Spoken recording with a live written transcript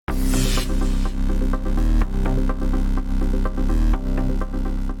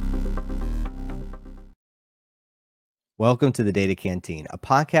Welcome to the Data Canteen, a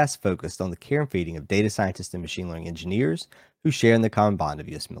podcast focused on the care and feeding of data scientists and machine learning engineers who share in the common bond of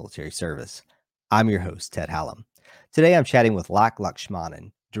U.S. military service. I'm your host, Ted Hallam. Today I'm chatting with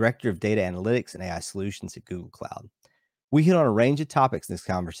Lakshmanan, Director of Data Analytics and AI Solutions at Google Cloud. We hit on a range of topics in this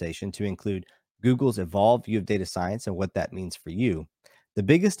conversation to include Google's evolved view of data science and what that means for you, the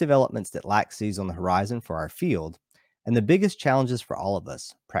biggest developments that Lak sees on the horizon for our field, and the biggest challenges for all of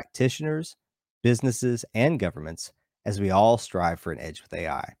us, practitioners, businesses, and governments, as we all strive for an edge with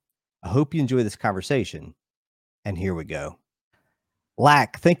AI. I hope you enjoy this conversation, and here we go.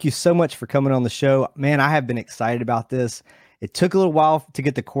 Lak, thank you so much for coming on the show. Man, I have been excited about this. It took a little while to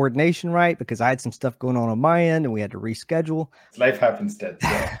get the coordination right because I had some stuff going on my end and we had to reschedule. Life happens, Ted.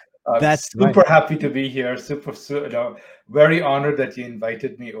 So That's super right. happy to be here. Very honored that you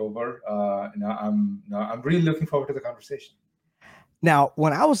invited me over. I'm really looking forward to the conversation. Now,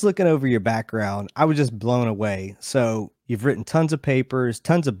 when I was looking over your background, I was just blown away. So you've written tons of papers,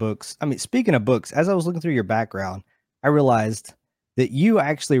 tons of books. I mean, speaking of books, as I was looking through your background, I realized that you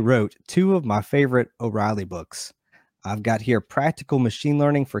actually wrote two of my favorite O'Reilly books. I've got here Practical Machine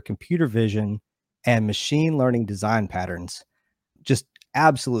Learning for Computer Vision and Machine Learning Design Patterns. Just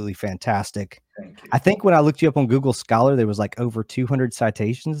absolutely fantastic. Thank you. I think when I looked you up on Google Scholar, there was like over 200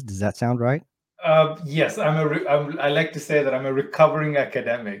 citations. Does that sound right? Yes, I like to say that I'm a recovering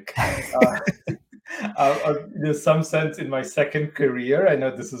academic. There's some sense in my second career. I know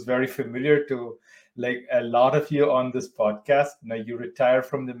this is very familiar to like a lot of you on this podcast. You retire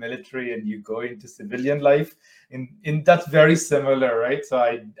from the military and you go into civilian life. In that's very similar, right?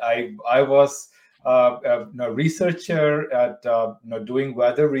 So I was a researcher at doing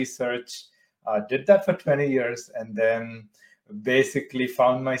weather research. Did that for 20 years, and then basically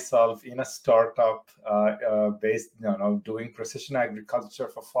found myself in a startup based, doing precision agriculture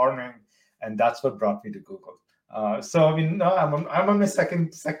for farming, and that's what brought me to Google. So I mean, I'm on my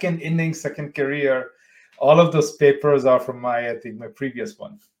second inning, second career. All of those papers are from my previous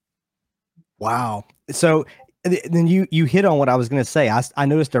one. Wow. So then you hit on what I was going to say. I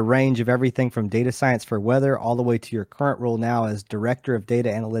noticed a range of everything from data science for weather all the way to your current role now as Director of Data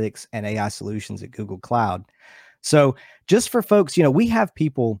Analytics and AI Solutions at Google Cloud. So just for folks, we have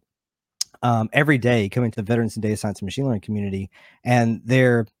people every day coming to the veterans and data science and machine learning community, and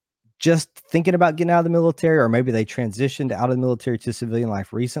they're just thinking about getting out of the military, or maybe they transitioned out of the military to civilian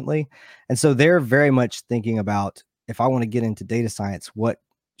life recently. And so they're very much thinking about, if I want to get into data science, what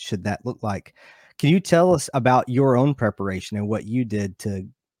should that look like? Can you tell us about your own preparation and what you did to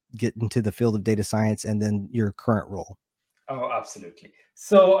get into the field of data science and then your current role? Oh, absolutely.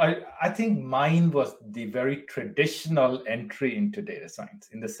 So I think mine was the very traditional entry into data science,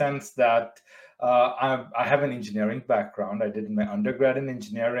 in the sense that I have an engineering background. I did my undergrad in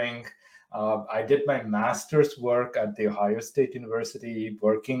engineering. I did my master's work at the Ohio State University,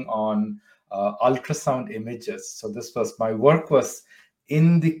 working on ultrasound images. So my work was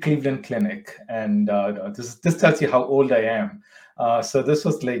in the Cleveland Clinic, and this tells you how old I am. So this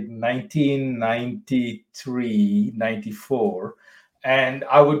was like 1993, 94. And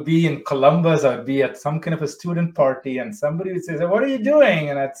I would be in Columbus. I would be at some kind of a student party, and somebody would say, "What are you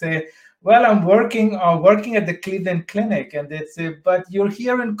doing?" And I'd say, "Well, I'm working at the Cleveland Clinic." And they'd say, "But you're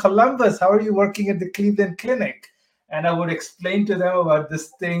here in Columbus. How are you working at the Cleveland Clinic?" And I would explain to them about this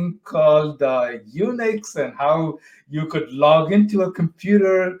thing called Unix, and how you could log into a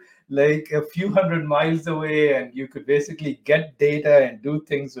computer like a few hundred miles away, and you could basically get data and do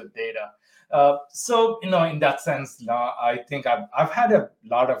things with data. So in that sense, I think I've had a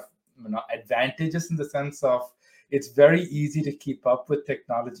lot of advantages, in the sense of it's very easy to keep up with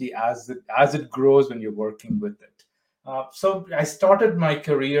technology as it grows when you're working with it. So I started my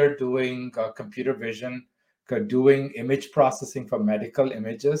career doing computer vision, doing image processing for medical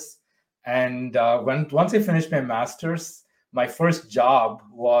images, and once I finished my master's, my first job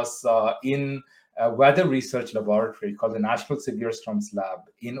was in a weather research laboratory called the National Severe Storms Lab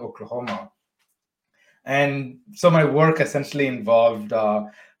in Oklahoma. And so my work essentially involved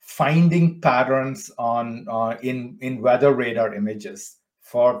finding patterns in weather radar images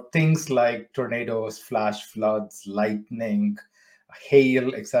for things like tornadoes, flash floods, lightning,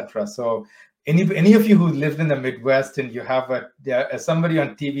 hail, etc. So any of you who lived in the Midwest and you have somebody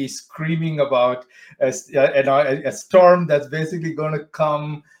on TV screaming about a storm that's basically going to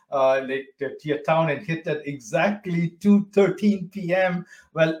come to your town and hit at exactly 2:13 p.m.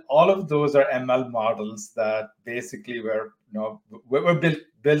 Well, all of those are ML models that basically were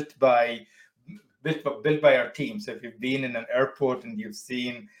built by our team. So if you've been in an airport and you've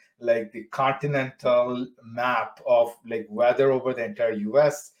seen like the continental map of like weather over the entire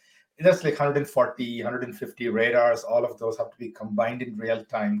US, That's like 140, 150 radars. All of those have to be combined in real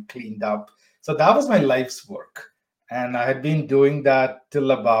time, cleaned up. So that was my life's work. And I had been doing that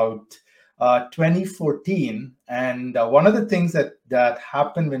till about 2014. And one of the things that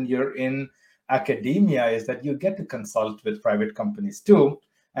happen when you're in academia is that you get to consult with private companies too.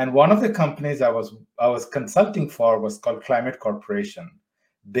 And one of the companies I was consulting for was called Climate Corporation,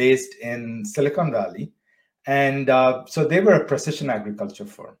 based in Silicon Valley. And so they were a precision agriculture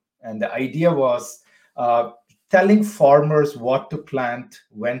firm. And the idea was telling farmers what to plant,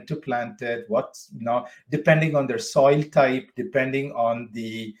 when to plant it, depending on their soil type, depending on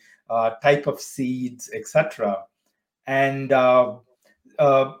the type of seeds, etc. And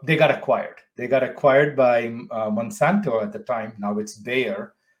they got acquired. They got acquired by Monsanto at the time. Now it's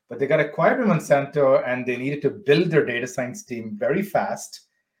Bayer. But they got acquired by Monsanto, and they needed to build their data science team very fast.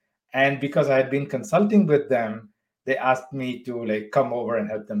 And because I had been consulting with them, they asked me to like come over and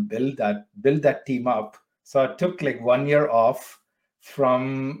help them build that team up. So I took like 1 year off,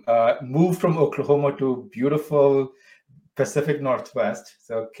 from moved from Oklahoma to beautiful Pacific Northwest.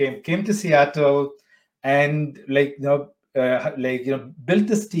 So came to Seattle, and built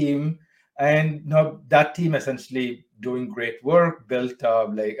this team. And that team essentially doing great work, built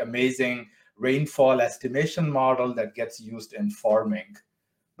like amazing rainfall estimation model that gets used in farming.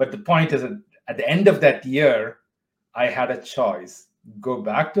 But the point is that at the end of that year, I had a choice: go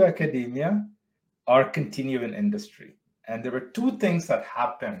back to academia or continue in industry. And there were two things that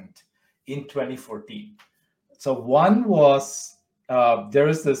happened in 2014. So one was there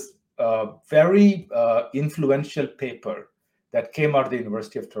is this very influential paper that came out of the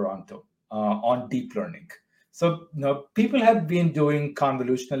University of Toronto on deep learning. So people had been doing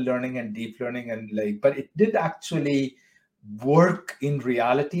convolutional learning and deep learning, but it did actually work in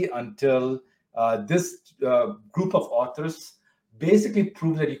reality until this group of authors basically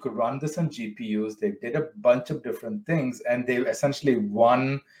proved that you could run this on GPUs. They did a bunch of different things, and they essentially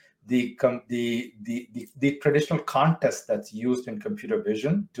won the traditional contest that's used in computer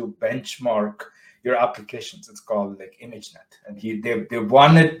vision to benchmark your applications. It's called like ImageNet, and they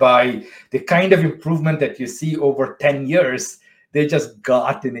won it by the kind of improvement that you see over 10 years. They just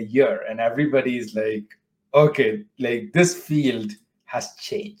got in a year, and everybody's like, okay, like this field has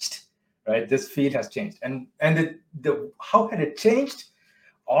changed, right? This field has changed. And how had it changed?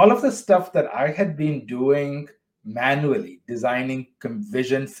 All of the stuff that I had been doing manually, designing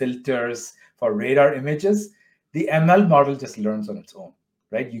vision filters for radar images, the ML model just learns on its own,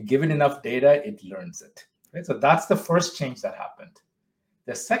 right? You give it enough data, it learns it, right? So that's the first change that happened.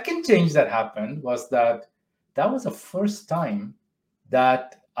 The second change that happened was that was the first time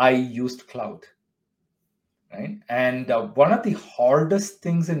that I used cloud. Right? And one of the hardest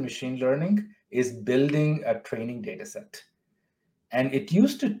things in machine learning is building a training data set. And it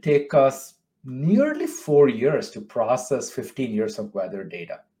used to take us nearly 4 years to process 15 years of weather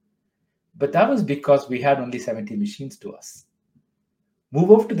data. But that was because we had only 70 machines to us.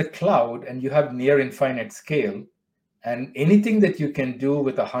 Move over to the cloud and you have near infinite scale. And anything that you can do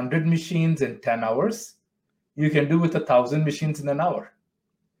with 100 machines in 10 hours, you can do with 1,000 machines in an hour.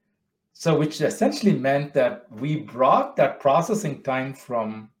 So which essentially meant that we brought that processing time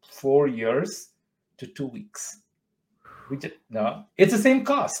from 4 years to 2 weeks. It's the same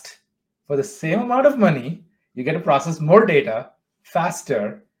cost. For the same amount of money, you get to process more data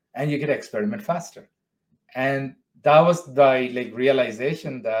faster, and you get to experiment faster. And that was the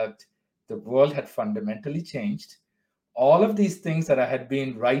realization that the world had fundamentally changed. All of these things that I had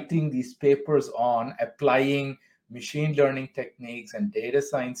been writing these papers on, applying machine learning techniques and data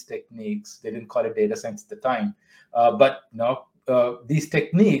science techniques. They didn't call it data science at the time, but these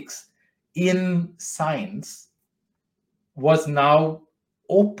techniques in science was now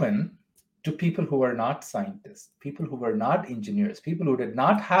open to people who were not scientists, people who were not engineers, people who did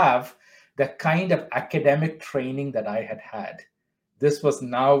not have the kind of academic training that I had had. This was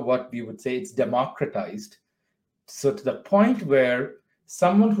now what we would say it's democratized. So to the point where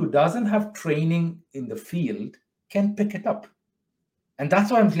someone who doesn't have training in the field can pick it up. And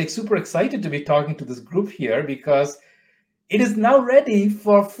that's why I'm super excited to be talking to this group here, because it is now ready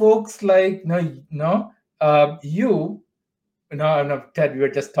for folks like you. Ted, we were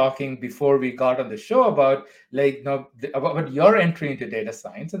just talking before we got on the show about about your entry into data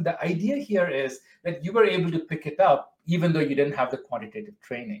science. And the idea here is that you were able to pick it up even though you didn't have the quantitative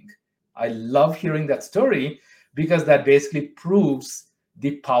training. I love hearing that story because that basically proves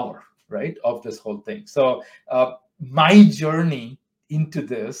the power, right, of this whole thing. So my journey into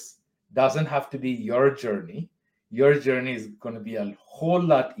this doesn't have to be your journey. Your journey is going to be a whole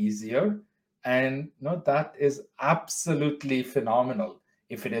lot easier. And that is absolutely phenomenal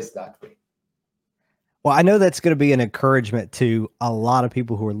if it is that way. Well, I know that's going to be an encouragement to a lot of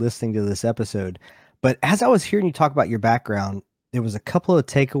people who are listening to this episode. But as I was hearing you talk about your background, there was a couple of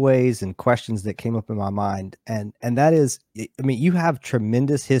takeaways and questions that came up in my mind. And that is, I mean, you have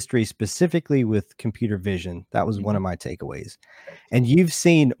tremendous history specifically with computer vision. That was one of my takeaways. Right. And you've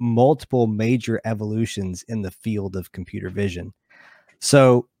seen multiple major evolutions in the field of computer vision.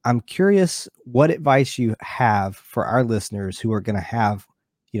 So I'm curious what advice you have for our listeners who are going to have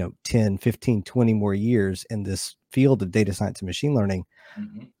 10, 15, 20 more years in this field of data science and machine learning.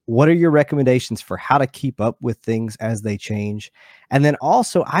 What are your recommendations for how to keep up with things as they change? And then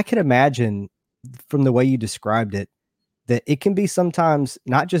also, I can imagine from the way you described it, that it can be sometimes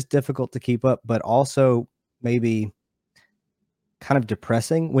not just difficult to keep up, but also maybe kind of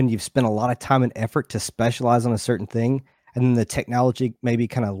depressing when you've spent a lot of time and effort to specialize on a certain thing. And then the technology maybe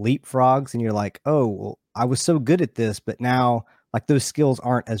kind of leapfrogs and you're like, oh, well, I was so good at this, but now like those skills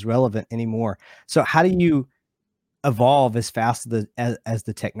aren't as relevant anymore. So how do you evolve as fast as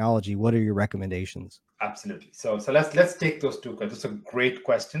the technology? What are your recommendations? Absolutely. So let's take those two questions. Those are great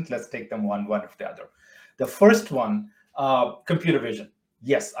questions. Let's take them one after the other. The first one, computer vision.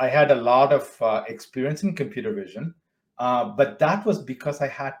 Yes, I had a lot of experience in computer vision, but that was because I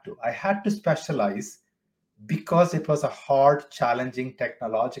had to. I had to specialize because it was a hard, challenging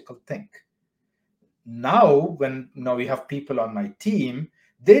technological thing. Now we have people on my team,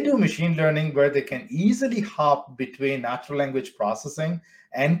 they do machine learning where they can easily hop between natural language processing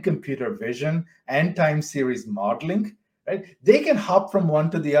and computer vision and time series modeling, right? They can hop from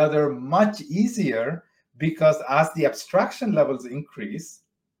one to the other much easier because as the abstraction levels increase,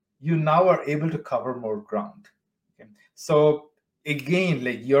 you now are able to cover more ground. Okay? So again,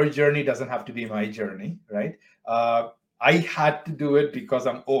 like your journey doesn't have to be my journey, right? I had to do it because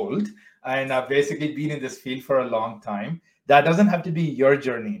I'm old and I've basically been in this field for a long time. That doesn't have to be your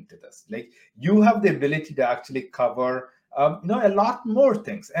journey into this. Like you have the ability to actually cover, a lot more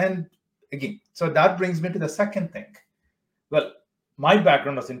things. And again, so that brings me to the second thing. Well, my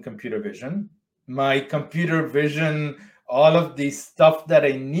background was in computer vision. My computer vision, all of the stuff that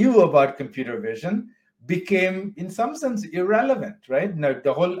I knew about computer vision became, in some sense, irrelevant, right? Now,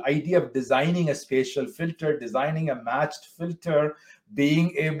 the whole idea of designing a spatial filter, designing a matched filter,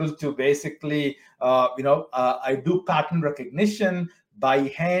 being able to basically, I do pattern recognition by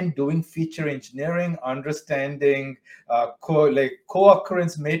hand, doing feature engineering, understanding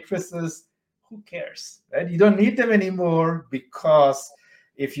co-occurrence matrices. Who cares, right? You don't need them anymore because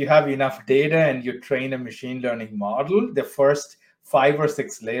if you have enough data and you train a machine learning model, the first 5 or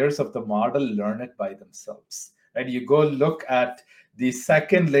 6 layers of the model learn it by themselves, right? You go look at the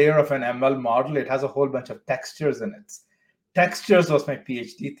second layer of an ML model, it has a whole bunch of textures in it. Textures was my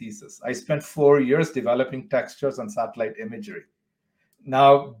PhD thesis. I spent 4 years developing textures on satellite imagery.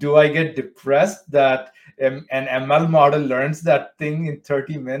 Now, do I get depressed that an ML model learns that thing in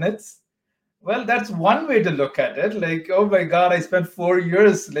 30 minutes? Well, that's one way to look at it. Like, oh my God, I spent 4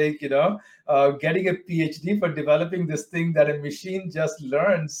 years, getting a PhD for developing this thing that a machine just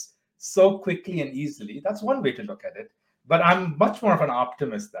learns so quickly and easily. That's one way to look at it. But I'm much more of an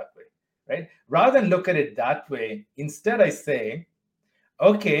optimist that way, right? Rather than look at it that way, instead I say,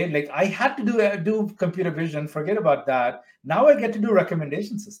 okay, like I had to do computer vision, forget about that. Now I get to do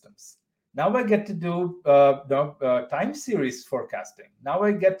recommendation systems. Now I get to do time series forecasting. Now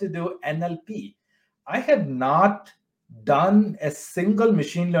I get to do NLP. I had not done a single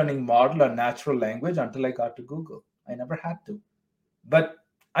machine learning model on natural language until I got to Google. I never had to, but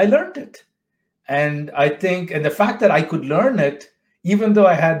I learned it. And I think, and the fact that I could learn it, even though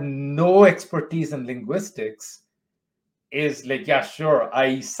I had no expertise in linguistics, is like, yeah, sure,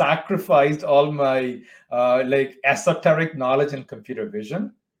 I sacrificed all my esoteric knowledge in computer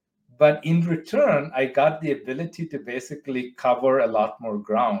vision, but in return I got the ability to basically cover a lot more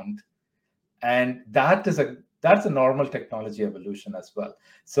ground. And that's a normal technology evolution as well.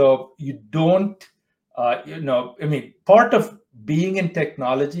 So you don't part of being in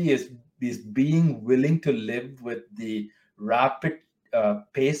technology is being willing to live with the rapid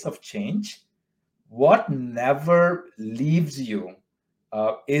pace of change. What never leaves you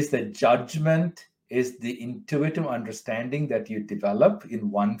is the judgment, is the intuitive understanding that you develop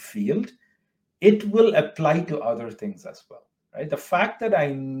in one field. It will apply to other things as well, right? The fact that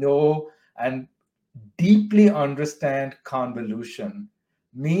I know and deeply understand convolution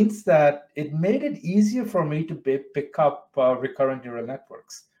means that it made it easier for me to pick up recurrent neural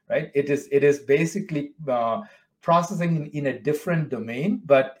networks, right? It is basically processing in a different domain,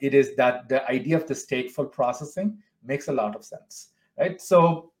 but it is that the idea of the stateful processing makes a lot of sense, right?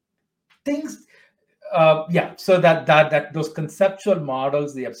 So things, Yeah, so that those conceptual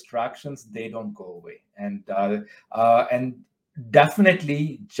models, the abstractions, they don't go away, and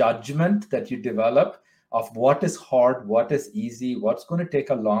definitely judgment that you develop of what is hard, what is easy, what's going to take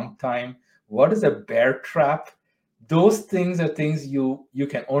a long time, what is a bear trap. Those things are things you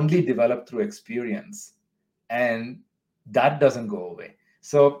can only develop through experience, and that doesn't go away.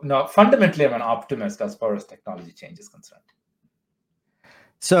 So no, fundamentally, I'm an optimist as far as technology change is concerned.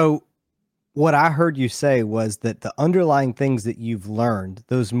 So what I heard you say was that the underlying things that you've learned,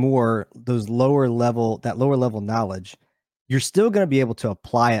 those lower level knowledge, you're still going to be able to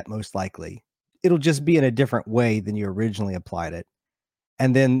apply it most likely. It'll just be in a different way than you originally applied it.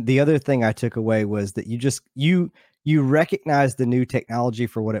 And then the other thing I took away was that you recognized the new technology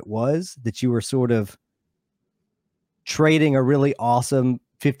for what it was, that you were sort of trading a really awesome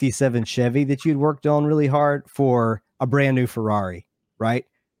 57 Chevy that you'd worked on really hard for a brand new Ferrari, right?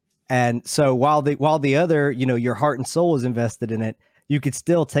 And so while the other, your heart and soul is invested in it, you could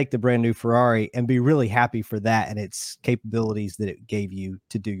still take the brand new Ferrari and be really happy for that and its capabilities that it gave you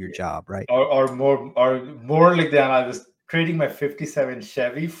to do your job, right? Or more like that, I was trading my 57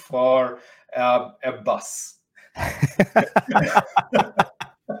 Chevy for a bus.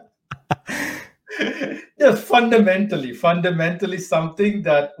 Just fundamentally something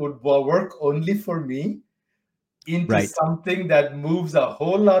that would work only for me into Right. something that moves a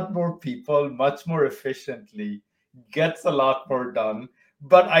whole lot more people much more efficiently, gets a lot more done,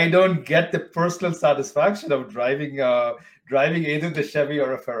 but I don't get the personal satisfaction of driving either the Chevy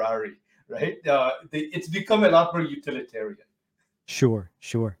or a Ferrari, right? It's become a lot more utilitarian. Sure,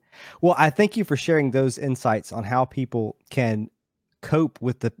 sure. Well, I thank you for sharing those insights on how people can cope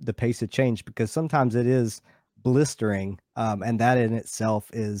with the pace of change, because sometimes it is blistering, and that in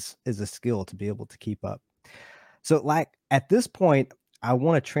itself is a skill to be able to keep up. So, like at this point, I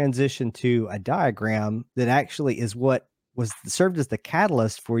want to transition to a diagram that actually is what was served as the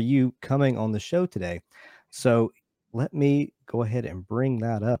catalyst for you coming on the show today. So, let me go ahead and bring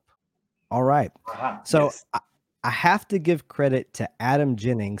that up. All right. So, Yes. I have to give credit to Adam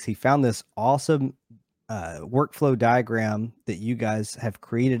Jennings. He found this awesome workflow diagram that you guys have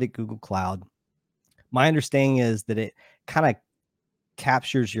created at Google Cloud. My understanding is that it kind of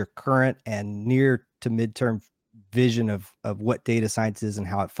captures your current and near to midterm vision of what data science is and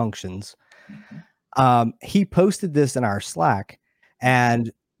how it functions. Mhm. He posted this in our Slack,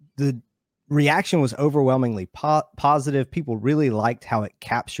 and the reaction was overwhelmingly positive. People really liked how it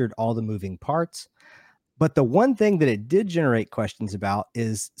captured all the moving parts. But the one thing that it did generate questions about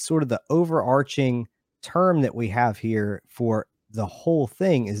is sort of the overarching term that we have here for the whole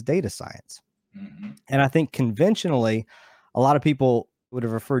thing is data science. Mhm. And I think conventionally, a lot of people would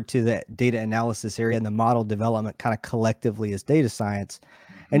have referred to that data analysis area and the model development kind of collectively as data science.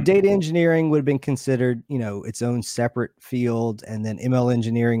 And Mhm. data engineering would have been considered, its own separate field. And then ML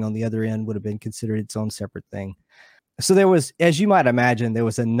engineering on the other end would have been considered its own separate thing. So there was, as you might imagine, there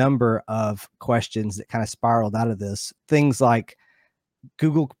was a number of questions that kind of spiraled out of this. Things like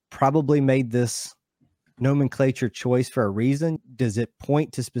Google probably made this nomenclature choice for a reason. Does it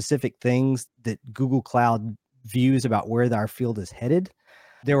point to specific things that Google Cloud views about where our field is headed?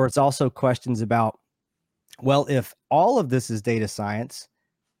 There was also questions about, well, if all of this is data science,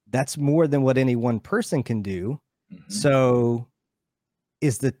 that's more than what any one person can do. Mhm. So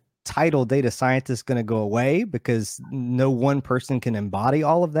is the title data scientist going to go away because no one person can embody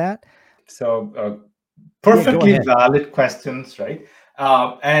all of that? So Yeah, go perfectly ahead. valid questions, right?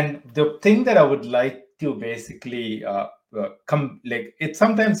 And the thing that I would like to basically come like, it's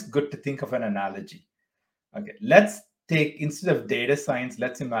sometimes good to think of an analogy. Okay, let's take, instead of data science,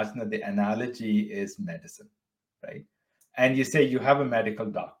 let's imagine that the analogy is medicine, right? And you say you have a medical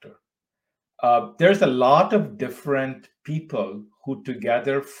doctor. There's a lot of different people who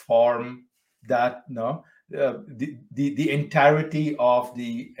together form that, no, the entirety of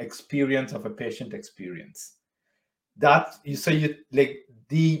the experience of a patient experience. That you, so you like,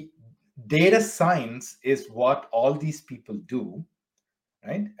 the data science is what all these people do,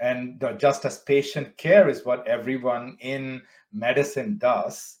 right? And just as patient care is what everyone in medicine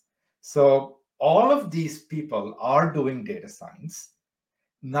does. So all of these people are doing data science,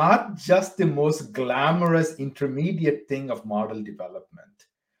 not just the most glamorous intermediate thing of model development.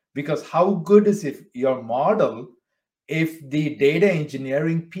 Because how good is if your model if the data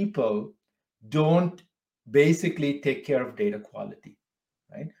engineering people don't basically take care of data quality,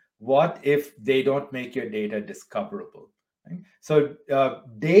 right? What if they don't make your data discoverable? Right? So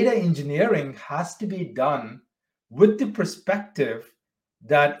data engineering has to be done with the perspective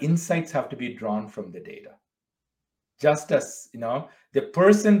that insights have to be drawn from the data. just as, the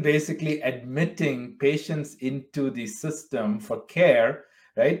person basically admitting patients into the system for care,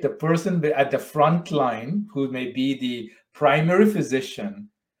 right? The person at the front line, who may be the primary physician,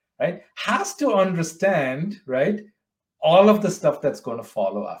 right, has to understand, right, all of the stuff that's going to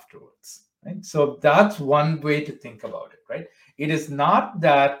follow afterwards, right? So that's one way to think about it, right? It is not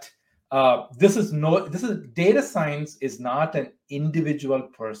that this is data science is not an individual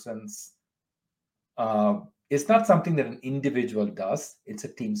person's. It's not something that an individual does. It's a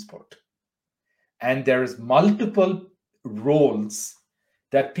team sport, and there's multiple roles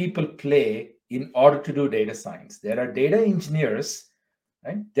that people play in order to do data science. There are data engineers,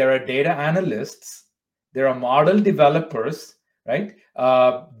 right? There are data analysts. There are model developers, right?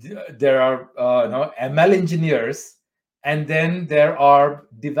 There are ML engineers, and then there are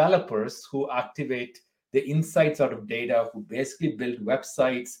developers who activate the insights out of data, who basically build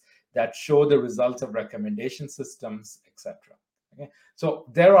websites that show the results of recommendation systems, etc. Okay? So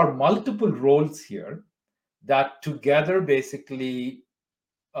there are multiple roles here that together basically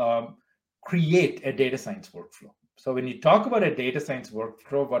create a data science workflow. So when you talk about a data science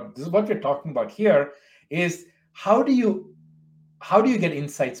workflow, this is what we're talking about here, is how do you get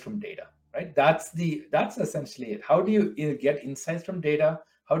insights from data, right? That's essentially it. How do you get insights from data?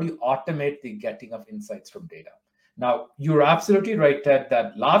 How do you automate the getting of insights from data? Now, you're absolutely right, Ted,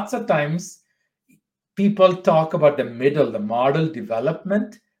 that lots of times people talk about the model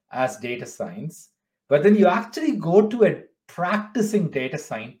development as data science, but then you actually go to a practicing data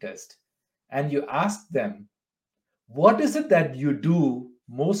scientist and you ask them, what is it that you do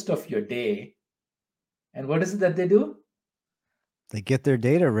most of your day? And what is it that they do? They get their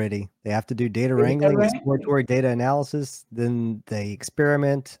data ready. They have to do data Data wrangling, wrangling. exploratory data analysis. Then they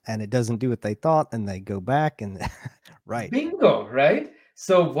experiment and it doesn't do what they thought. And they go back and right. Bingo, right?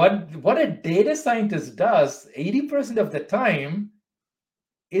 So what a data scientist does 80% of the time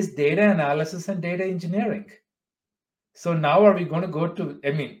is data analysis and data engineering. So now are we going to go to,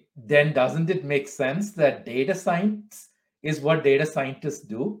 then doesn't it make sense that data science is what data scientists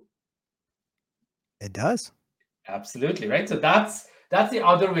do? It does. Absolutely, right? So that's the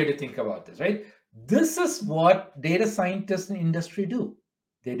other way to think about this, right? This is what data scientists in industry do.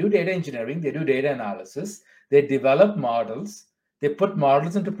 They do data engineering, they do data analysis, they develop models, they put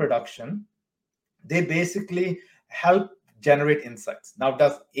models into production, they basically help generate insights. Now,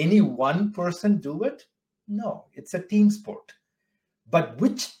 does any one person do it? No, it's a team sport. But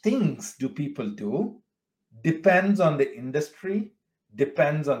which things do people do depends on the industry,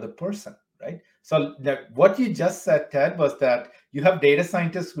 depends on the person, right? So what you just said, Ted, was that you have data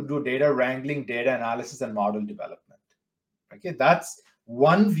scientists who do data wrangling, data analysis, and model development. Okay, that's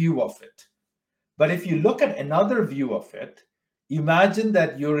one view of it. But if you look at another view of it, imagine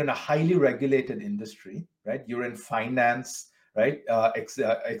that you're in a highly regulated industry, right? You're in finance, right,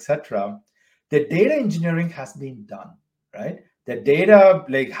 etc. The data engineering has been done, right? The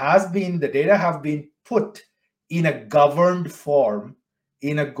data have been put in a governed form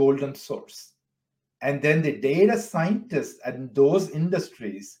in a golden source, and then the data scientists and those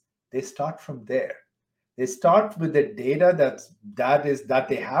industries, they start from there. They start with the data that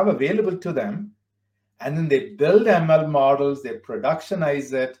they have available to them, and then they build ML models, they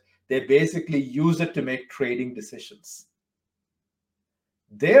productionize it, they basically use it to make trading decisions.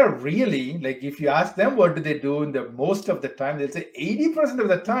 They're really, like, if you ask them what do they do in the most of the time, they'll say 80% of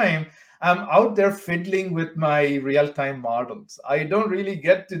the time I'm out there fiddling with my real-time models. I don't really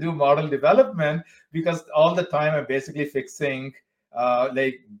get to do model development because all the time I'm basically fixing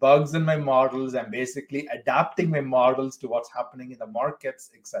like bugs in my models. I'm basically adapting my models to what's happening in the markets,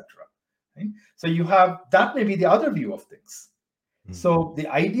 etc. Right? So you have that, may be the other view of things. So the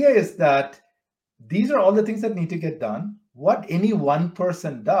idea is that these are all the things that need to get done. What any one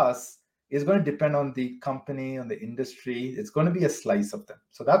person does is going to depend on the company, on the industry. It's going to be a slice of them.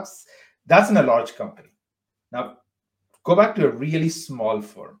 So that's in a large company. Now, go back to a really small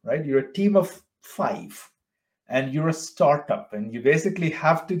firm, right? You're a team of 5 and you're a startup and you basically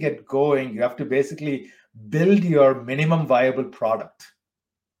have to get going. You have to basically build your minimum viable product.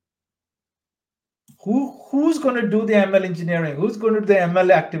 Who's going to do the ML engineering? Who's going to do the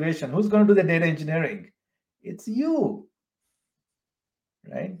ML activation? Who's going to do the data engineering? It's you,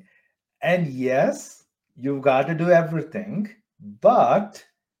 right? And yes, you've got to do everything, but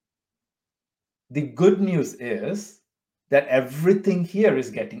the good news is that everything here is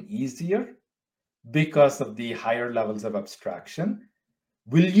getting easier because of the higher levels of abstraction.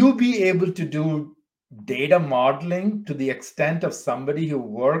 Will you be able to do data modeling to the extent of somebody who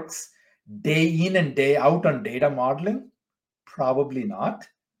works day in and day out on data modeling? Probably not.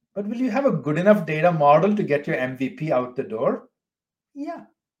 But will you have a good enough data model to get your MVP out the door? Yeah.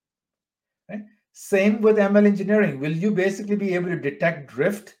 Right? Same with ML engineering. Will you basically be able to detect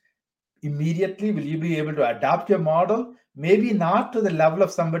drift immediately? Will you be able to adapt your model? Maybe not to the level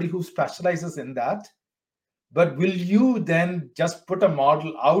of somebody who specializes in that, but will you then just put a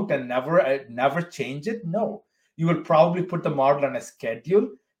model out and never change it? No. You will probably put the model on a schedule,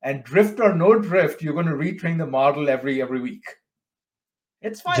 and drift or no drift, you're going to retrain the model every week.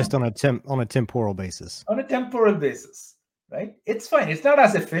 It's fine. Just on a temporal basis. On a temporal basis, right? It's fine. It's not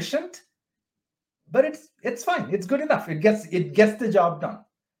as efficient, but it's fine. It's good enough. It gets the job done.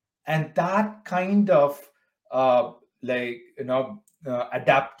 And that kind of uh,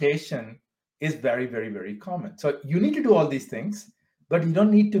 adaptation is very, very, very common. So you need to do all these things, but you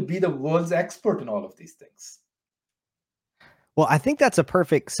don't need to be the world's expert in all of these things. Well, I think that's a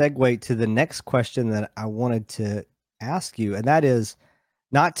perfect segue to the next question that I wanted to ask you, and that is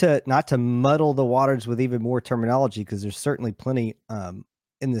not to muddle the waters with even more terminology, because there's certainly plenty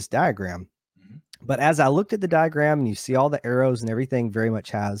in this diagram. Mm-hmm. But as I looked at the diagram and you see all the arrows and everything very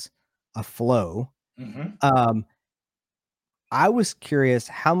much has a flow, I was curious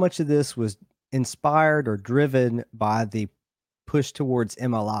how much of this was inspired or driven by the push towards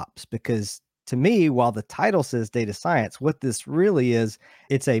MLOps, because to me, while the title says data science, what this really is,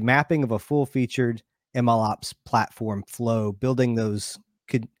 it's a mapping of a full-featured MLOps platform flow, building those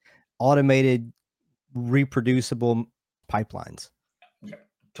automated, reproducible pipelines. Yeah,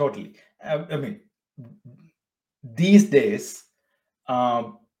 totally. I mean, these days, a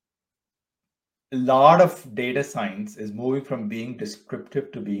lot of data science is moving from being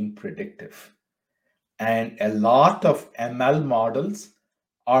descriptive to being predictive. And a lot of ML models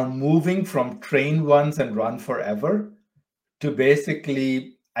are moving from train once and run forever to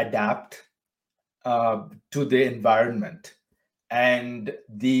basically adapt to the environment. And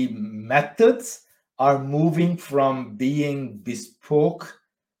the methods are moving from being bespoke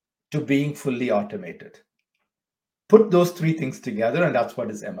to being fully automated. Put those three things together, and that's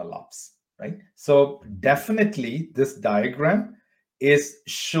what is MLOps, right? So definitely this diagram is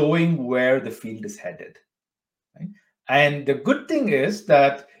showing where the field is headed. Right? And the good thing is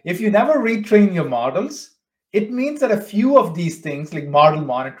that if you never retrain your models, it means that a few of these things, like model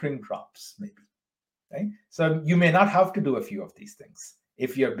monitoring, drops, maybe. Right? So you may not have to do a few of these things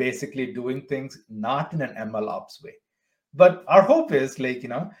if you're basically doing things not in an ML ops way. But our hope is,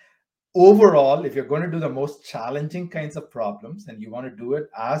 overall, if you're going to do the most challenging kinds of problems and you want to do it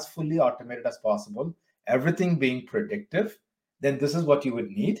as fully automated as possible, everything being predictive, then this is what you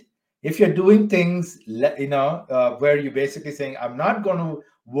would need. If you're doing things, where you're basically saying, I'm not going to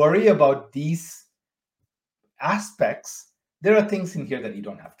worry about these aspects, there are things in here that you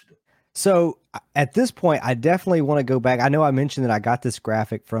don't have to do. So at this point, I definitely want to go back. I know I mentioned that I got this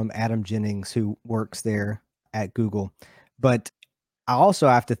graphic from Adam Jennings, who works there at Google, but I also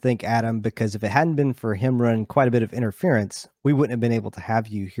have to thank Adam, because if it hadn't been for him running quite a bit of interference, we wouldn't have been able to have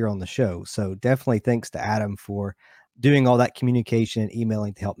you here on the show. So definitely thanks to Adam for doing all that communication and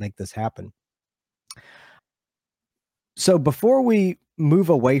emailing to help make this happen. So before we move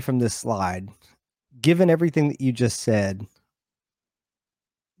away from this slide, given everything that you just said,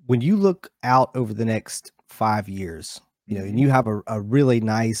 when you look out over the next 5 years, and you have a really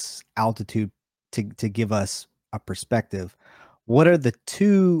nice altitude to give us a perspective, what are the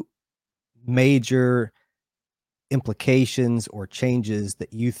two major implications or changes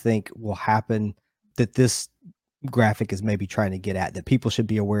that you think will happen that this graphic is maybe trying to get at, that people should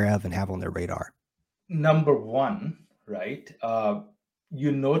be aware of and have on their radar? Number one, right?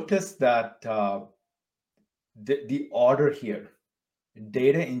 You notice that the order here,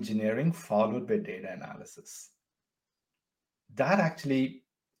 data engineering followed by data analysis. That actually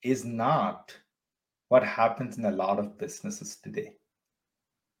is not what happens in a lot of businesses today.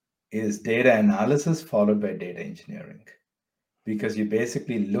 Is data analysis followed by data engineering, because you're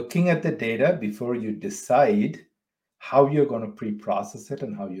basically looking at the data before you decide how you're going to pre-process it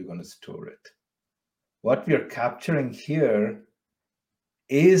and how you're going to store it. What we are capturing here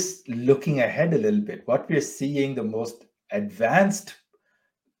is looking ahead a little bit. What we're seeing the most advanced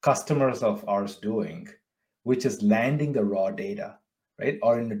customers of ours doing, which is landing the raw data, right?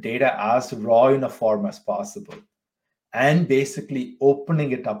 Or in the data as raw in a form as possible, and basically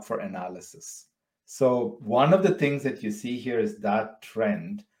opening it up for analysis. So one of the things that you see here is that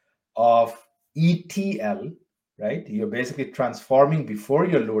trend of ETL, right? You're basically transforming before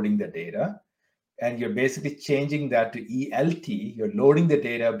you're loading the data, and you're basically changing that to ELT. You're loading the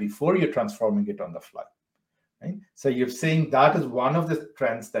data before you're transforming it on the fly. Right? So you're saying that is one of the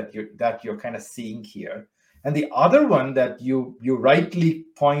trends that you're kind of seeing here. And the other one that you rightly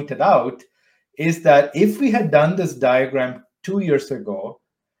pointed out is that if we had done this diagram 2 years ago,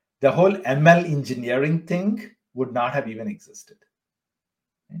 the whole ML engineering thing would not have even existed.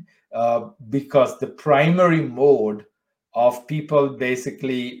 Because the primary mode of people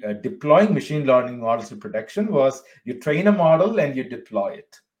basically deploying machine learning models to production was you train a model and you deploy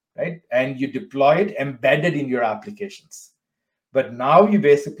it, right? And you deploy it embedded in your applications. But now you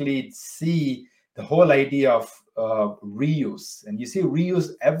basically see the whole idea of reuse, and you see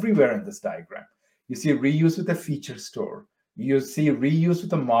reuse everywhere in this diagram. You see reuse with a feature store. You see reuse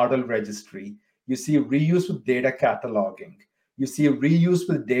with a model registry. You see reuse with data cataloging. You see reuse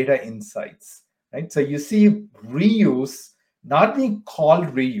with data insights, right? So you see reuse not being called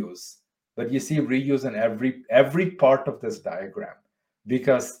reuse, but you see reuse in every part of this diagram.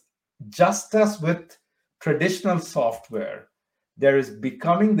 Because just as with traditional software, there is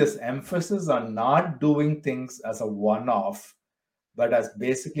becoming this emphasis on not doing things as a one-off, but as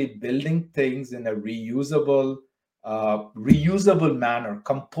basically building things in a reusable manner,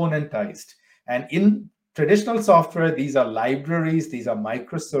 componentized. And in traditional software, these are libraries, these are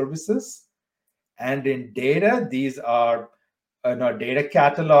microservices. And in data, these are data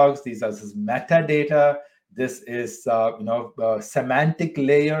catalogs, these are this metadata, this is semantic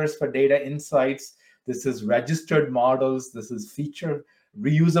layers for data insights, this is registered models, this is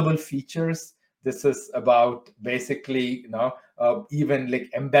reusable features, this is about basically even like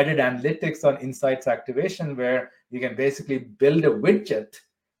embedded analytics on insights activation, where you can basically build a widget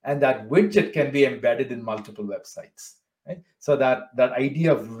and that widget can be embedded in multiple websites, right? So that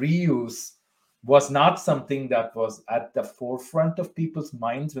idea of reuse was not something that was at the forefront of people's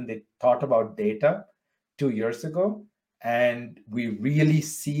minds when they thought about data 2 years ago. And we really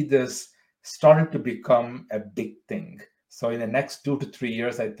see this starting to become a big thing. So in the next 2 to 3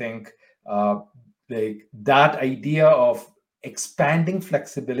 years, I think that idea of expanding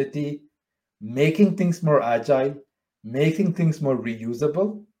flexibility, making things more agile, making things more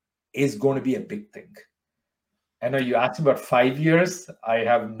reusable is going to be a big thing. I know you asked about 5 years. I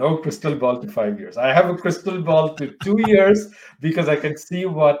have no crystal ball to 5 years. I have a crystal ball to 2 years because I can see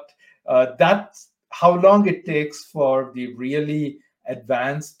that's how long it takes for the really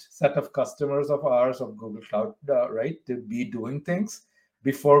advanced set of customers of ours of Google Cloud, right, to be doing things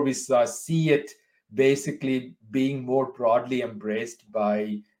before we see it basically being more broadly embraced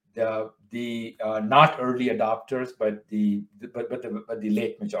by the not early adopters, but the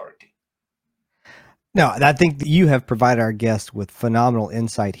late majority. No, I think that you have provided our guests with phenomenal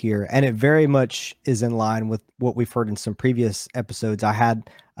insight here, and it very much is in line with what we've heard in some previous episodes. I had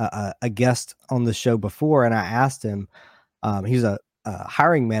a guest on the show before, and I asked him, he's a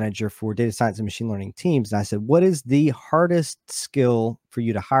hiring manager for data science and machine learning teams, and I said, "What is the hardest skill for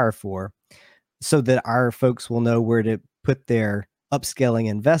you to hire for, so that our folks will know where to put their upscaling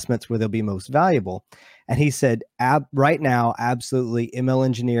investments where they'll be most valuable?" And he said, right now, absolutely ML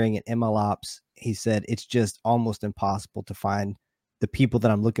engineering and ML ops. He said, it's just almost impossible to find the people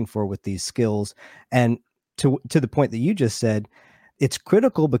that I'm looking for with these skills. And to the point that you just said, it's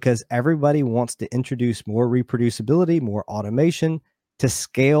critical because everybody wants to introduce more reproducibility, more automation to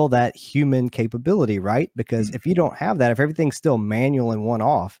scale that human capability, right? Because if you don't have that, if everything's still manual and one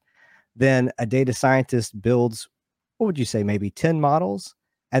off, then a data scientist builds, what would you say, maybe 10 models.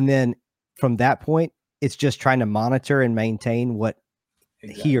 And then from that point, it's just trying to monitor and maintain what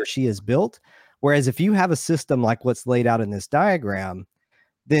he or she has built. Whereas if you have a system like what's laid out in this diagram,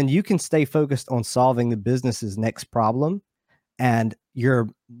 then you can stay focused on solving the business's next problem. And your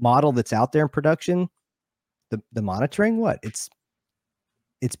model that's out there in production, the monitoring, it's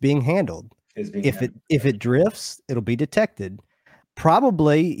being handled. If it drifts, it'll be detected.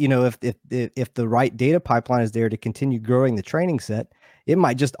 Probably, if the right data pipeline is there to continue growing the training set, it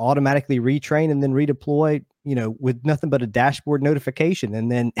might just automatically retrain and then redeploy, with nothing but a dashboard notification.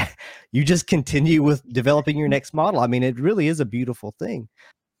 And then you just continue with developing your next model. I mean, it really is a beautiful thing.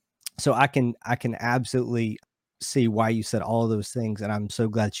 So I can absolutely see why you said all of those things. And I'm so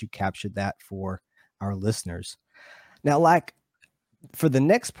glad that you captured that for our listeners. Now, like, for the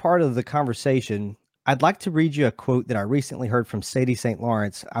next part of the conversation, I'd like to read you a quote that I recently heard from Sadie St.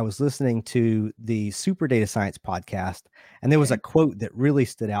 Lawrence. I was listening to the Super Data Science podcast, and there was a quote that really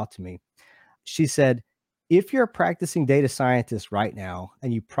stood out to me. She said, "If you're a practicing data scientist right now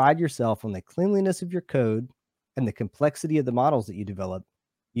and you pride yourself on the cleanliness of your code and the complexity of the models that you develop,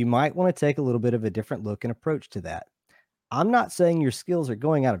 you might want to take a little bit of a different look and approach to that. I'm not saying your skills are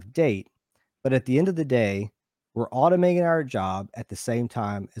going out of date, but at the end of the day, we're automating our job at the same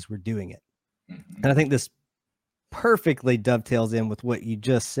time as we're doing it." And I think this perfectly dovetails in with what you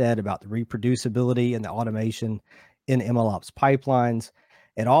just said about the reproducibility and the automation in MLOps pipelines.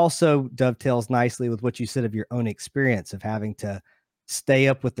 It also dovetails nicely with what you said of your own experience of having to stay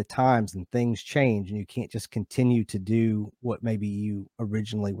up with the times and things change and you can't just continue to do what maybe you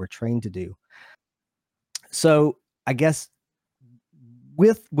originally were trained to do. So I guess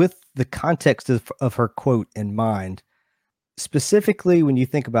with the context of her quote in mind, specifically when you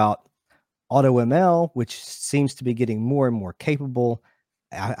think about AutoML, which seems to be getting more and more capable.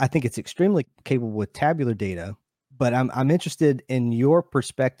 I think it's extremely capable with tabular data, but I'm interested in your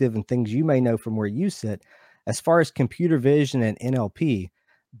perspective and things you may know from where you sit. As far as computer vision and NLP,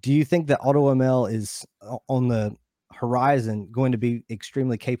 do you think that AutoML is on the horizon going to be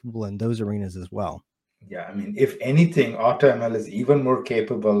extremely capable in those arenas as well? Yeah, I mean, if anything, AutoML is even more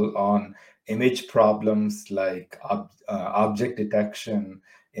capable on image problems like object detection,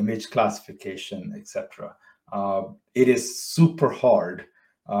 image classification, etc. It is super hard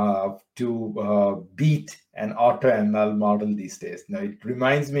to beat an AutoML model these days. Now, it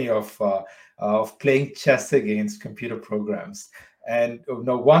reminds me of playing chess against computer programs. And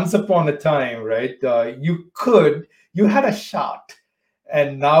once upon a time, right, you had a shot,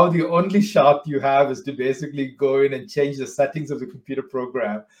 and now the only shot you have is to basically go in and change the settings of the computer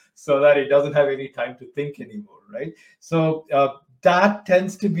program so that it doesn't have any time to think anymore, right? So that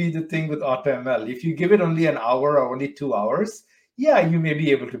tends to be the thing with AutoML. If you give it only an hour or only 2 hours, yeah, you may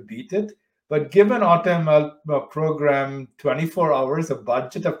be able to beat it. But give an AutoML program 24 hours, a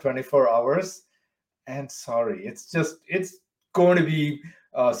budget of 24 hours, and sorry, it's going to be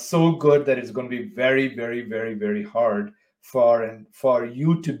so good that it's going to be very, very, very, very hard for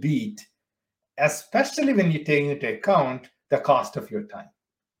you to beat, especially when you take into account the cost of your time,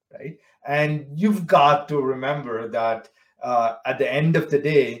 right? And you've got to remember that at the end of the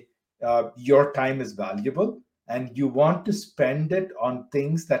day, your time is valuable, and you want to spend it on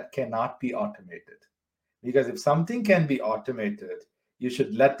things that cannot be automated. Because if something can be automated, you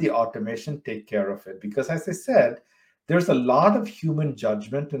should let the automation take care of it. Because as I said, there's a lot of human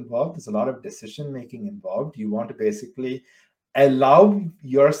judgment involved, there's a lot of decision making involved. You want to basically allow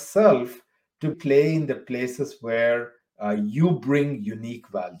yourself to play in the places where you bring unique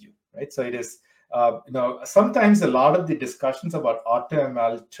value, right? So it is, sometimes a lot of the discussions about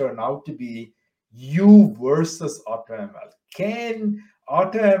AutoML turn out to be you versus AutoML. Can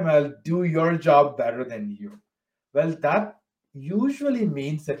AutoML do your job better than you? Well, that usually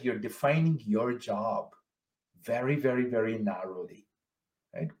means that you're defining your job very, very, very narrowly,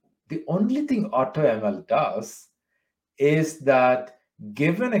 right? The only thing AutoML does is that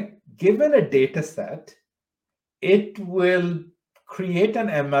given a data set, it will create an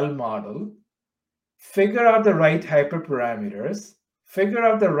ML model, figure out the right hyperparameters, figure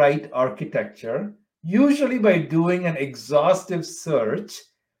out the right architecture, usually by doing an exhaustive search,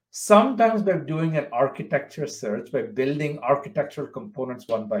 sometimes by doing an architecture search, by building architectural components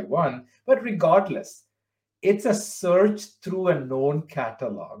one by one. But regardless, it's a search through a known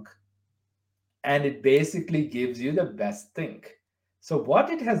catalog, and it basically gives you the best thing. So, what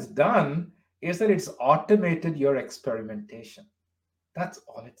it has done is that it's automated your experimentation. That's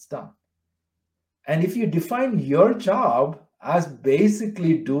all it's done. And if you define your job as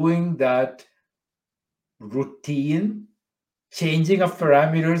basically doing that routine changing of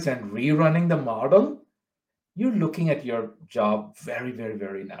parameters and rerunning the model, you're looking at your job very, very,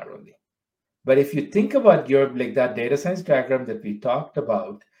 very narrowly. But if you think about your, like that data science diagram that we talked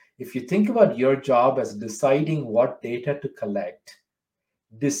about, if you think about your job as deciding what data to collect,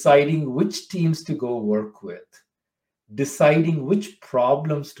 deciding which teams to go work with, deciding which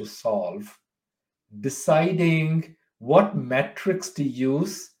problems to solve, deciding what metrics to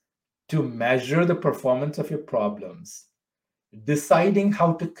use to measure the performance of your problems, deciding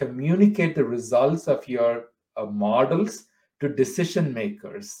how to communicate the results of your models to decision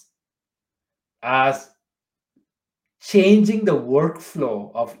makers, as changing the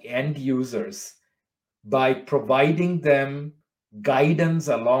workflow of end users by providing them guidance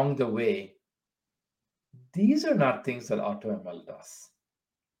along the way. These are not things that AutoML does.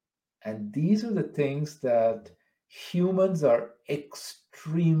 And these are the things that humans are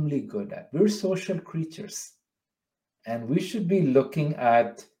extremely good at. We're social creatures, and we should be looking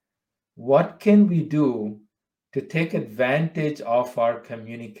at what can we do to take advantage of our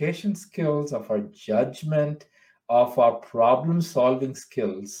communication skills, of our judgment, of our problem solving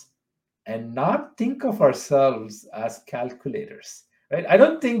skills, and not think of ourselves as calculators, right? I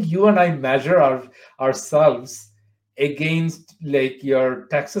don't think you and I measure ourselves against like your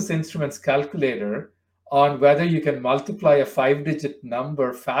Texas Instruments calculator on whether you can multiply a 5-digit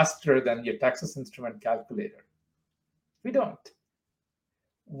number faster than your Texas Instrument calculator. We don't.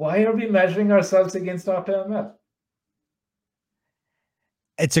 Why are we measuring ourselves against AutoML?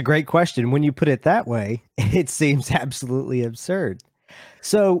 It's a great question. When you put it that way, it seems absolutely absurd.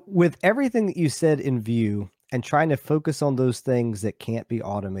 So, with everything that you said in view and trying to focus on those things that can't be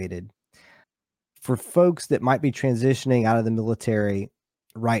automated, for folks that might be transitioning out of the military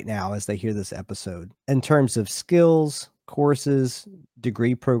right now as they hear this episode, in terms of skills, courses,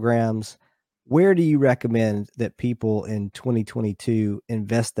 degree programs, where do you recommend that people in 2022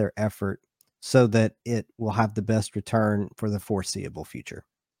 invest their effort so that it will have the best return for the foreseeable future?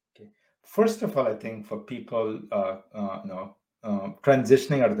 Okay. First of all, I think for people,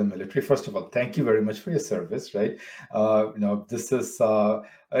 transitioning out of the military, first of all, thank you very much for your service, right? This is, I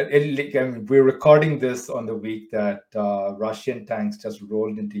mean, we're recording this on the week that Russian tanks just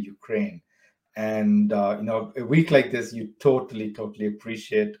rolled into Ukraine. And, a week like this, you totally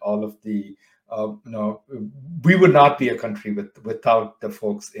appreciate all of the, uh, you know, we would not be a country without the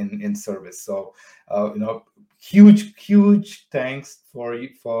folks in service. So, huge thanks for you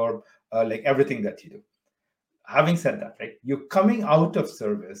for like everything that you do. Having said that, right, you're coming out of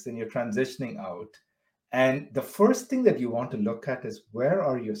service and you're transitioning out, and the first thing that you want to look at is where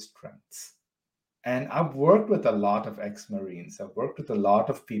are your strengths. And I've worked with a lot of ex-Marines. I've worked with a lot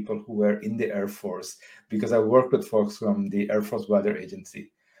of people who were in the Air Force because I worked with folks from the Air Force Weather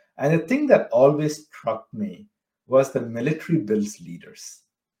Agency. And the thing that always struck me was the military builds leaders,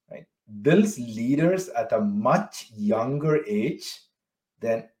 right? Builds leaders at a much younger age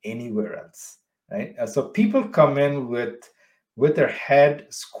than anywhere else, right? So people come in with their head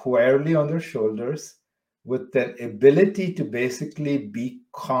squarely on their shoulders, with the ability to basically be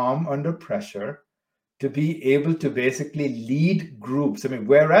calm under pressure, to be able to basically lead groups. I mean,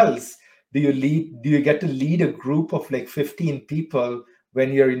 where else do you get to lead a group of like 15 people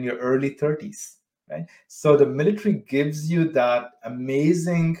when you're in your early 30s, right? So the military gives you that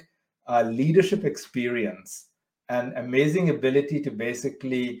amazing leadership experience and amazing ability to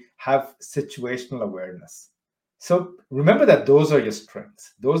basically have situational awareness. So remember that those are your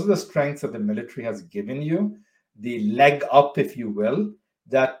strengths. Those are the strengths that the military has given you, the leg up, if you will,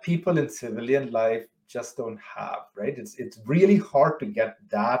 that people in civilian life just don't have, right? It's really hard to get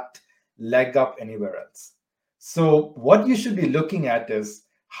that leg up anywhere else. So what you should be looking at is,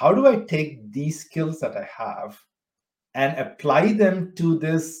 how do I take these skills that I have and apply them to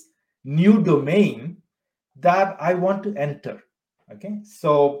this new domain that I want to enter? Okay,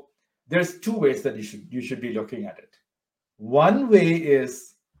 so there's two ways that you should be looking at it. One way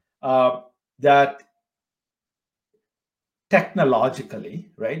is that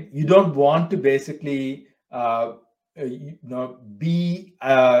technologically, right? You don't want to basically be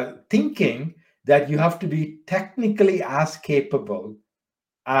thinking that you have to be technically as capable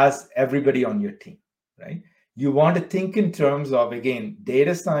as everybody on your team, right? You want to think in terms of, again,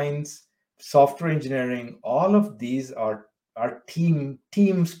 data science, software engineering. All of these are team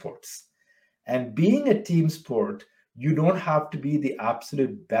sports, and being a team sport, you don't have to be the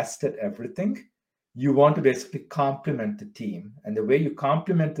absolute best at everything. You want to basically complement the team. And the way you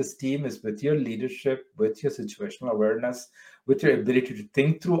complement this team is with your leadership, with your situational awareness, with your ability to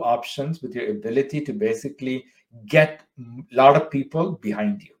think through options, with your ability to basically get a lot of people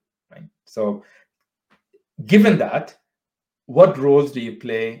behind you, right? So, given that, what roles do you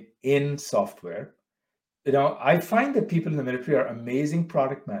play in software? I find that people in the military are amazing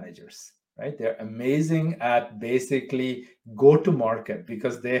product managers, right? They're amazing at basically go to market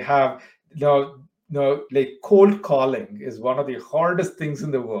because they have, like cold calling is one of the hardest things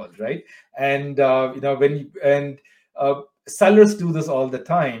in the world, right? And sellers do this all the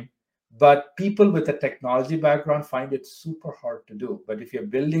time, but people with a technology background find it super hard to do. But if you're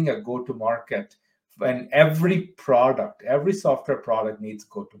building a go to market, and every software product needs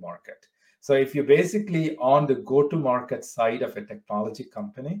go to market. So if you're basically on the go-to-market side of a technology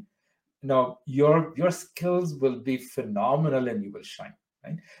company, your skills will be phenomenal and you will shine,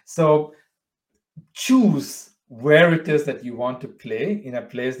 right? So choose where it is that you want to play in a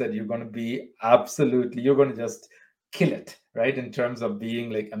place that you're going to be you're going to just kill it, right? In terms of being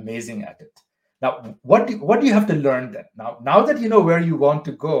like amazing at it. Now, what do you have to learn then? Now that you know where you want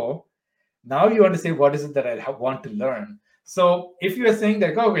to go, now you want to say, what is it that I want to learn? So if you are saying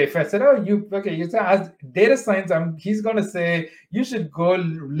that, okay, if I said, oh, you say as data science, he's going to say you should go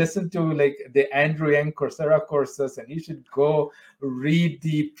listen to like the Andrew Yang Coursera courses, and you should go read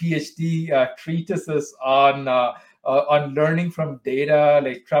the PhD treatises on learning from data,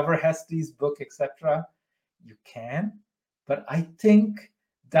 like Trevor Hestey's book, etc. You can, but I think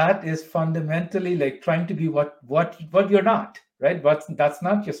that is fundamentally like trying to be what you're not, right? That's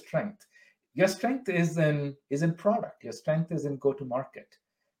not your strength. Your strength is in product. Your strength is in go to market.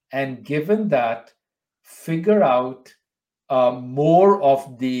 And given that, figure out more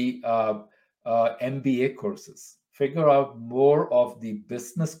of the MBA courses, figure out more of the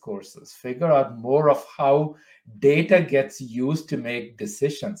business courses, figure out more of how data gets used to make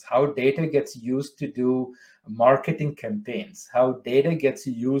decisions, how data gets used to do marketing campaigns, how data gets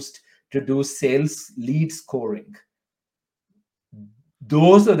used to do sales lead scoring.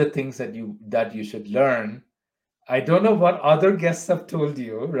 Those are the things that you should learn. I don't know what other guests have told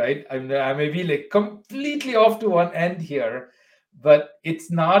you, right? I may be like completely off to one end here, but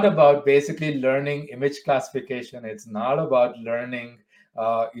it's not about basically learning image classification. It's not about learning,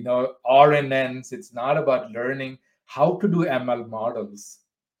 RNNs. It's not about learning how to do ML models.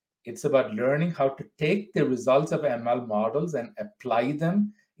 It's about learning how to take the results of ML models and apply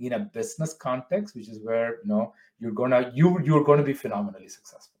them in a business context, which is where you're gonna be phenomenally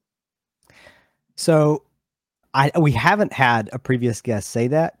successful. So we haven't had a previous guest say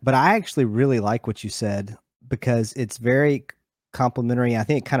that, but I actually really like what you said because it's very complimentary. I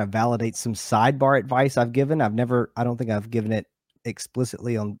think it kind of validates some sidebar advice I've given. I don't think I've given it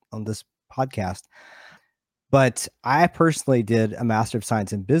explicitly on this podcast, but I personally did a Master of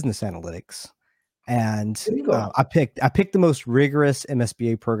Science in Business Analytics, and There you go. I picked the most rigorous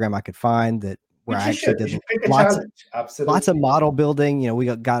MSBA program I could find where Which I you actually should. You did should pick a lots challenge. lots of Absolutely. model building. We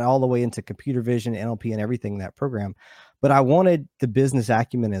got all the way into computer vision, NLP, and everything in that program. But I wanted the business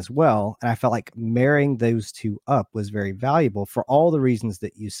acumen as well. And I felt like marrying those two up was very valuable for all the reasons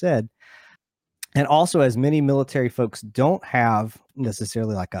that you said. And also, as many military folks don't have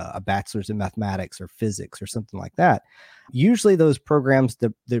necessarily like a bachelor's in mathematics or physics or something like that, usually those programs,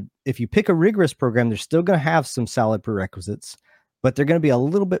 if you pick a rigorous program, they're still going to have some solid prerequisites, but they're going to be a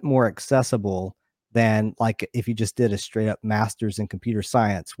little bit more accessible than like if you just did a straight up master's in computer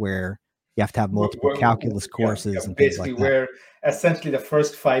science where you have to have multiple calculus Yeah, courses and things basically like that. where essentially the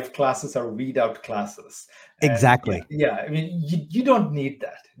first 5 classes are weed out classes. And yeah, Exactly. yeah, I mean, you don't need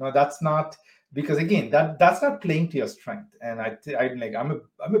that. No, that's not, because again, that's not playing to your strength. And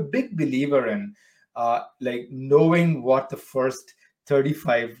I'm a big believer in like knowing what the first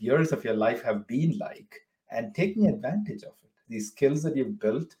 35 years of your life have been like and taking advantage of it. These skills that you've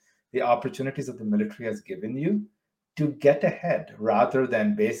built, the opportunities that the military has given you to get ahead rather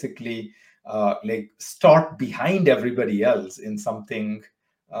than basically like start behind everybody else in something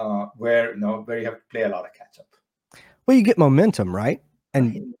where you have to play a lot of catch up. Well, you get momentum, right? Right.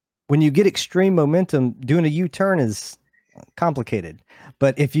 And when you get extreme momentum, doing a U-turn is complicated.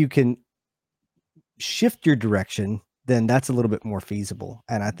 But if you can shift your direction, then that's a little bit more feasible.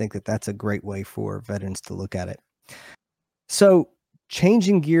 And I think that that's a great way for veterans to look at it. So,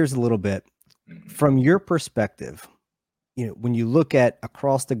 changing gears a little bit, from your perspective, when you look at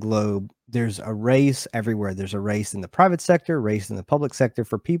across the globe, there's a race everywhere. There's a race in the private sector, race in the public sector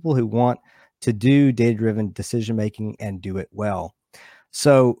for people who want to do data-driven decision making and do it well.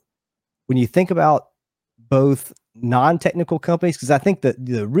 So, when you think about both non-technical companies, because I think that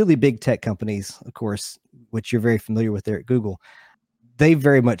the really big tech companies, of course, which you're very familiar with there at Google, they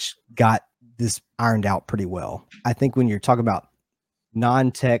very much got this ironed out pretty well. I think when you're talking about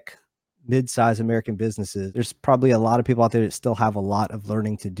non-tech, mid-sized American businesses, there's probably a lot of people out there that still have a lot of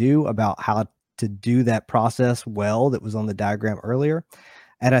learning to do about how to do that process well that was on the diagram earlier.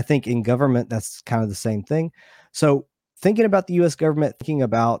 And I think in government, that's kind of the same thing. So thinking about the US government, thinking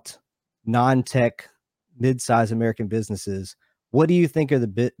about non-tech, mid-sized American businesses, what do you think are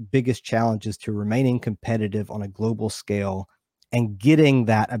the biggest challenges to remaining competitive on a global scale and getting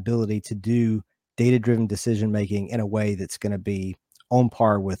that ability to do data-driven decision making in a way that's going to be on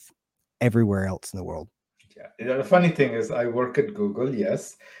par with everywhere else in the world? Yeah. The funny thing is, I work at Google,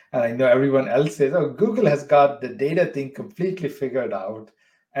 yes, and I know everyone else says, "Oh, Google has got the data thing completely figured out,"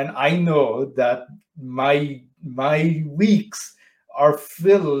 and I know that my weeks are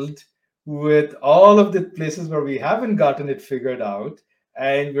filled with all of the places where we haven't gotten it figured out,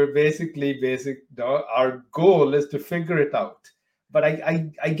 and we're basically our goal is to figure it out. But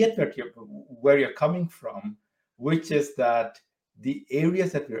I get where you're coming from, which is that the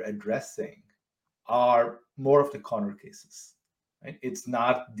areas that we're addressing are more of the corner cases, right? It's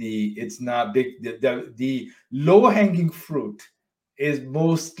not big. The low hanging fruit is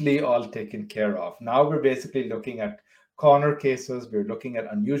mostly all taken care of. Now we're basically looking at corner cases. We're looking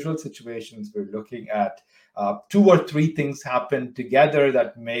at unusual situations. We're looking at two or three things happen together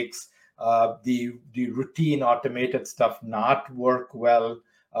that makes the routine automated stuff not work well,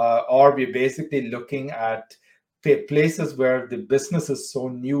 or we're basically looking at places where the business is so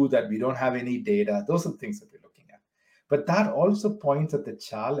new that we don't have any data. Those are the things that we're looking at. But that also points at the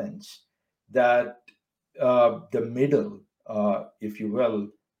challenge that the middle, if you will,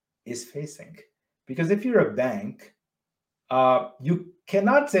 is facing. Because if you're a bank, you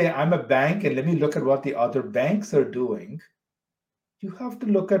cannot say, I'm a bank and let me look at what the other banks are doing. You have to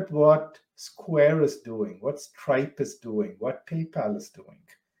look at what Square is doing, what Stripe is doing, what PayPal is doing.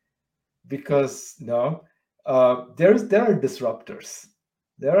 Because there are disruptors.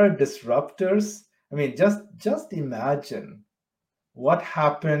 There are disruptors. I mean, just imagine what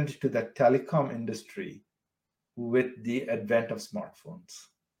happened to the telecom industry with the advent of smartphones,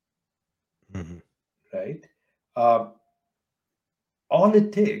 Mm-hmm. right? Uh, all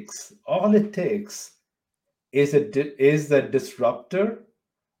it takes is a disruptor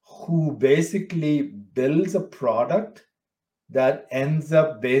who basically builds a product that ends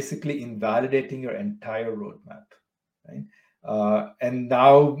up basically invalidating your entire roadmap, right? And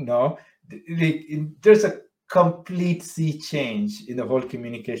now, no, there's a complete sea change in the whole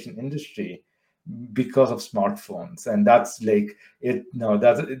communication industry because of smartphones, and that's like it. No,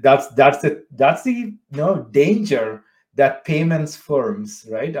 that's the danger that payments firms,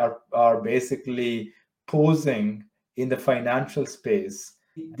 right, are basically posing in the financial space.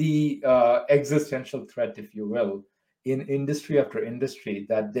 The existential threat, if you will, in industry after industry,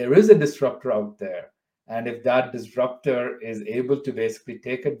 that there is a disruptor out there. And if that disruptor is able to basically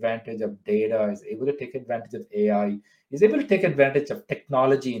take advantage of data, is able to take advantage of AI, is able to take advantage of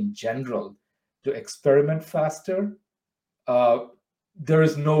technology in general to experiment faster, uh, there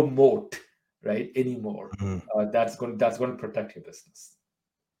is no moat, right, anymore. That's going to protect your business.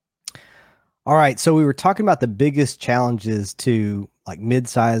 All right. So we were talking about the biggest challenges to like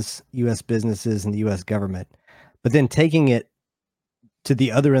mid-size US businesses and the US government, but then taking it to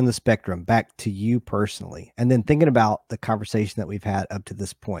the other end of the spectrum, back to you personally, and then thinking about the conversation that we've had up to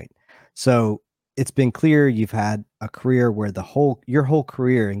this point. So it's been clear you've had a career where your whole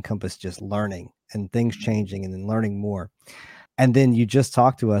career encompassed just learning and things changing and then learning more. And then you just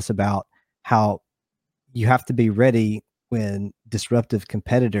talked to us about how you have to be ready when disruptive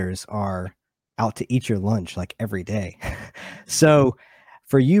competitors are out to eat your lunch like every day. So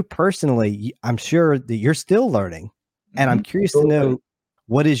for you personally, I'm sure that you're still learning. And I'm curious to Totally. know,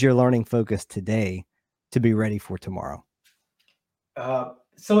 what is your learning focus today to be ready for tomorrow?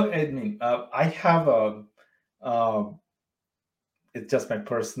 So, I mean, I have uh, it's just my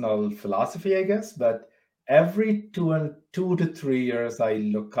personal philosophy, I guess. But every 2 to 3 years, I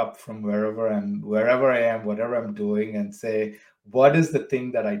look up from wherever I am, whatever I'm doing, and say, what is the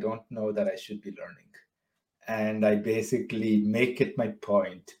thing that I don't know that I should be learning? And I basically make it my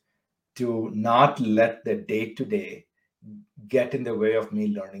point to not let the day to day get in the way of me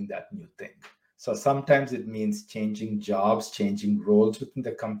learning that new thing. So sometimes it means changing jobs, changing roles within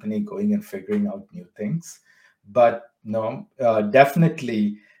the company, going and figuring out new things. But no,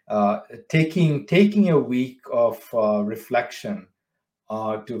 definitely taking a week of reflection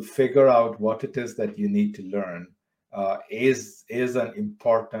to figure out what it is that you need to learn is an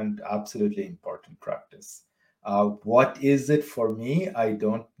important, absolutely important practice. What is it for me? I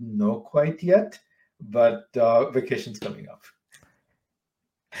don't know quite yet, but vacation's coming up.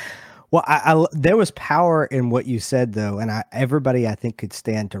 Well, there was power in what you said, though, and everybody I think could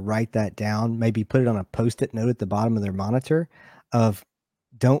stand to write that down, maybe put it on a post-it note at the bottom of their monitor of,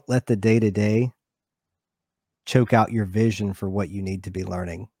 don't let the day to day choke out your vision for what you need to be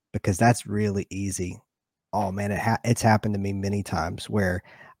learning, because that's really easy. Oh man, it's happened to me many times where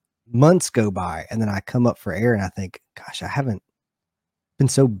months go by and then I come up for air and I think, gosh, I haven't been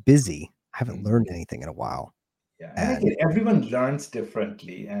so busy. I haven't Mhm. learned anything in a while. Yeah, and And again, everyone learns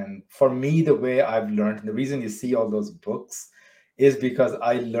differently. And for me, the way I've learned, and the reason you see all those books is because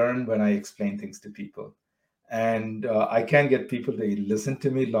I learn when I explain things to people. And I can't get people to listen to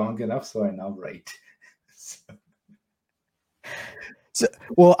me long enough, so I now write. So, so,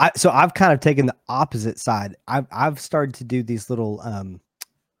 well, I've kind of taken the opposite side. I've started to do these little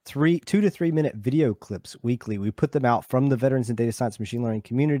 2 to 3 minute video clips weekly. We put them out from the veterans and data science machine learning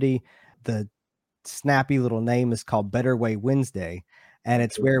community. The snappy little name is called Better Way Wednesday. And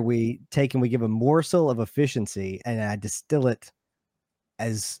it's okay, where we give a morsel of efficiency and I distill it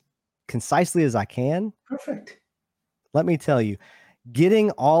as concisely as I can. perfect. Let me tell you, getting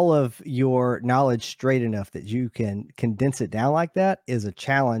all of your knowledge straight enough that you can condense it down like that is a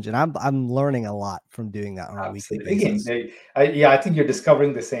challenge. And I'm learning a lot from doing that on a weekly Absolutely. Again, basis. yeah, I think you're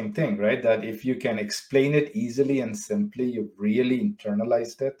discovering the same thing, right? That if you can explain it easily and simply, you've really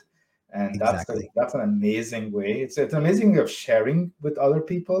internalized it, and Exactly. that's an amazing way. It's an amazing way of sharing with other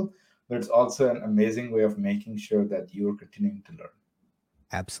people, but it's also an amazing way of making sure that you're continuing to learn.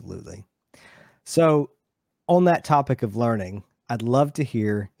 Absolutely. So, on that topic of learning, I'd love to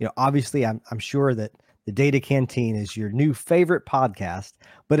hear, obviously I'm sure that the Data Canteen is your new favorite podcast,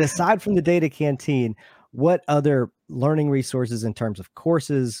 but aside from the Data Canteen, what other learning resources in terms of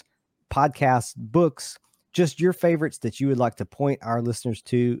courses, podcasts, books, just your favorites that you would like to point our listeners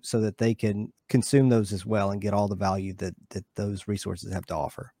to so that they can consume those as well and get all the value that those resources have to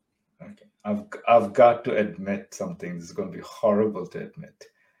offer? Okay, I've got to admit something. This is going to be horrible to admit,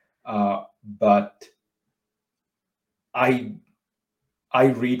 but I I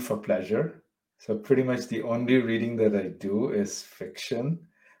read for pleasure. So pretty much the only reading that I do is fiction,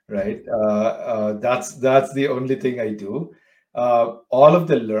 right? That's the only thing I do. All of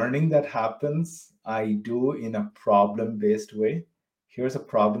the learning that happens, I do in a problem-based way. Here's a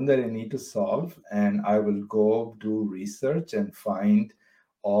problem that I need to solve, and I will go do research and find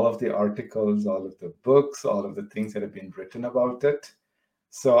all of the articles, all of the books, all of the things that have been written about it.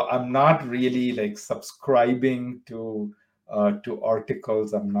 So I'm not really like subscribing to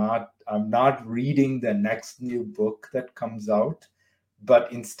articles. I'm not reading the next new book that comes out,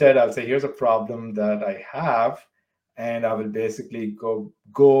 but instead I'll say, here's a problem that I have, and I will basically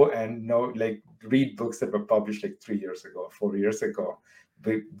go and know, like, read books that were published like 3 years ago, 4 years ago.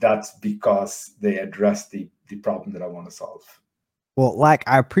 But that's because they address the problem that I want to solve. Well, I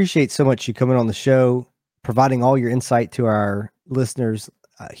appreciate so much you coming on the show, providing all your insight to our listeners,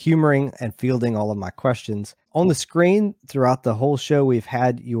 humoring and fielding all of my questions. On the screen throughout the whole show, we've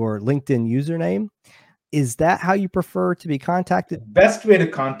had your LinkedIn username. Is that how you prefer to be The contacted? best way to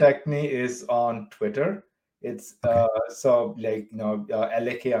contact me is on Twitter. It's Okay. so like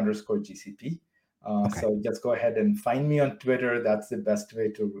LAK_GCP. Okay. So just go ahead and find me on Twitter. That's the best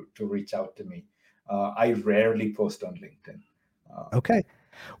way to reach out to me. I rarely post on LinkedIn. Okay.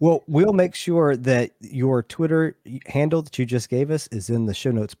 Well, we'll make sure that your Twitter handle that you just gave us is in the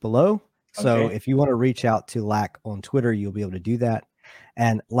show notes below. So Okay. if you want to reach out to Lack on Twitter, you'll be able to do that.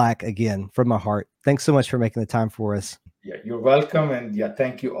 And Lack, again, from my heart, thanks so much for making the time for us. Yeah, you're welcome, and yeah,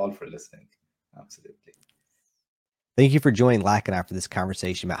 thank you all for listening. Absolutely. Thank you for joining Lack and I for this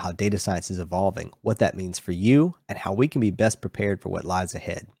conversation about how data science is evolving, what that means for you, and how we can be best prepared for what lies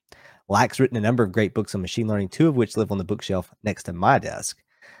ahead. Lack's written a number of great books on machine learning, two of which live on the bookshelf next to my desk.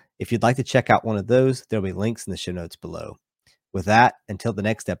 If you'd like to check out one of those, there'll be links in the show notes below. With that, until the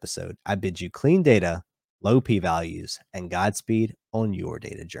next episode, I bid you clean data, low p-values, and Godspeed on your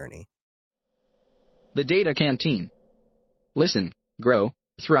data journey. The Data Canteen. Listen, grow,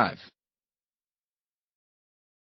 thrive.